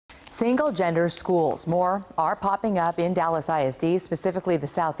Single-gender schools. More are popping up in Dallas ISD, specifically the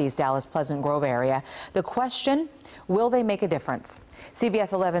Southeast Dallas Pleasant Grove area. The question, will they make a difference?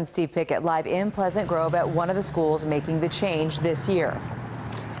 CBS 11's Steve Pickett live in Pleasant Grove at one of the schools making the change this year.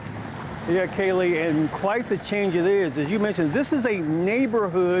 Yeah, Kaylee, and quite the change it is. As you mentioned, this is a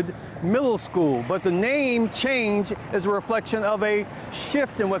neighborhood middle school, but the name change is a reflection of a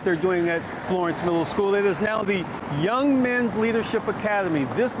shift in what they're doing at Florence Middle School. It is now the Young Men's Leadership Academy.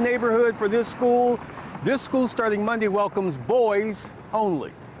 This neighborhood for this school starting Monday welcomes boys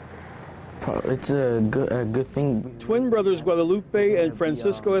only. It's a good thing. Twin brothers Guadalupe and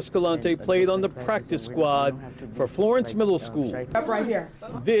Francisco Escalante played on the practice squad for Florence Middle School. Up right here.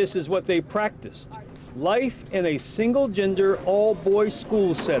 This is what they practiced. Life in a single-gender, all-boys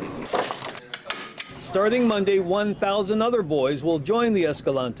school setting. Starting Monday, 1,000 other boys will join the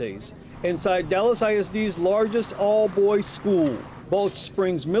Escalantes inside Dallas ISD's largest all-boys school. Balch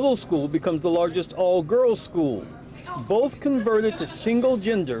Springs Middle School becomes the largest all-girls school. Both converted to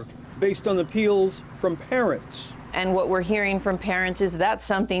single-gender based on appeals from parents. And what we're hearing from parents is that's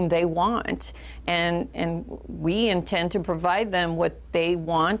something they want. And we intend to provide them what they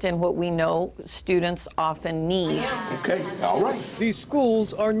want and what we know students often need. Okay, all right. These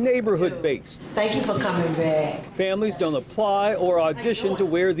schools are neighborhood-based. Thank you for coming back. Families don't apply or audition to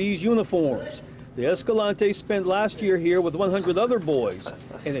wear these uniforms. The Escalante spent last year here with 100 other boys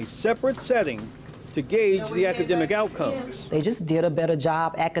in a separate setting to gauge the academic outcomes. They just did a better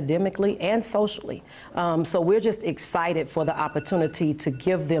job academically and socially. So we're just excited for the opportunity to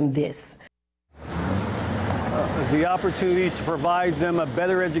give them this. The opportunity to provide them a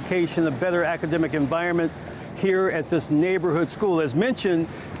better education, a better academic environment here at this neighborhood school. As mentioned,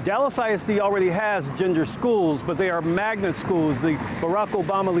 Dallas ISD already has gender schools, but they are magnet schools. The Barack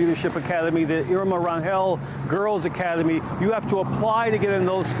Obama Leadership Academy, the Irma Rangel Girls Academy, you have to apply to get in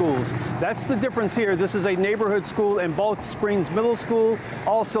those schools. That's the difference here. This is a neighborhood school in Balch Springs Middle School,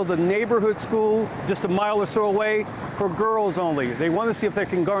 also the neighborhood school just a mile or so away for girls only. They want to see if they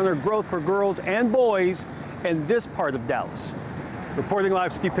can garner growth for girls and boys in this part of Dallas. Reporting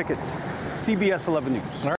live, Steve Pickett, CBS 11 News.